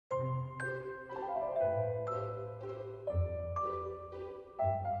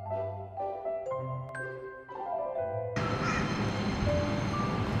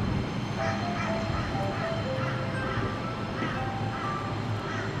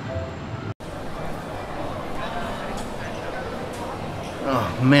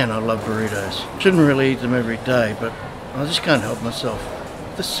Man, I love burritos. Shouldn't really eat them every day, but I just can't help myself.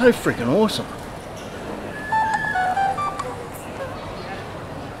 They're so freaking awesome.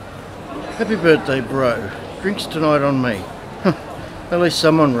 Happy birthday, bro. Drinks tonight on me. At least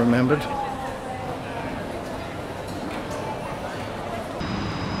someone remembered.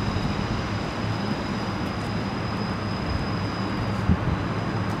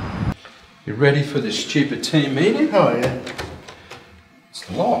 You ready for the stupid team meeting? Oh, yeah. It's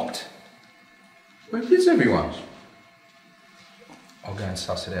locked. Where is everyone? I'll go and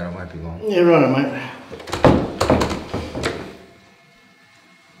suss it out, it won't be long. Yeah, right, mate.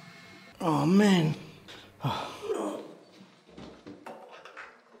 Oh, man.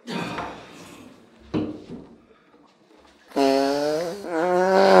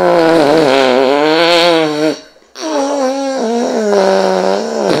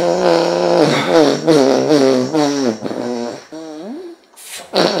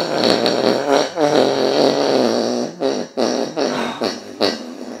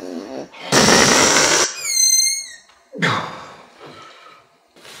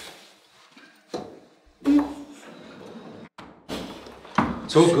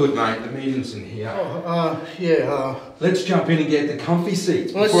 It's all good, mate. The meeting's in here. Yeah, Let's jump in and get the comfy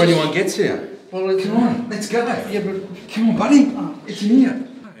seats Well, before let's anyone gets here. well, Come on, let's go. Yeah, but... Come on, buddy. It's in here.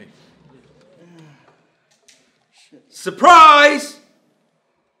 Surprise!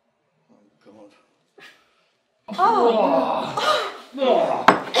 Oh.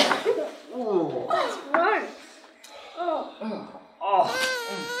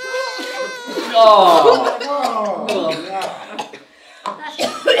 That's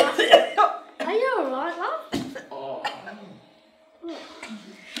gross. Are you alright, love?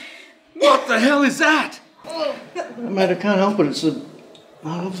 What the hell is that? Mate, I can't help it.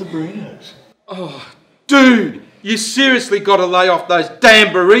 I love the burritos. Oh, dude, you seriously got to lay off those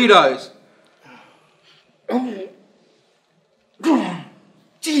damn burritos.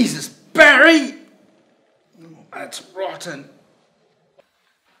 Jesus, Barry! That's rotten.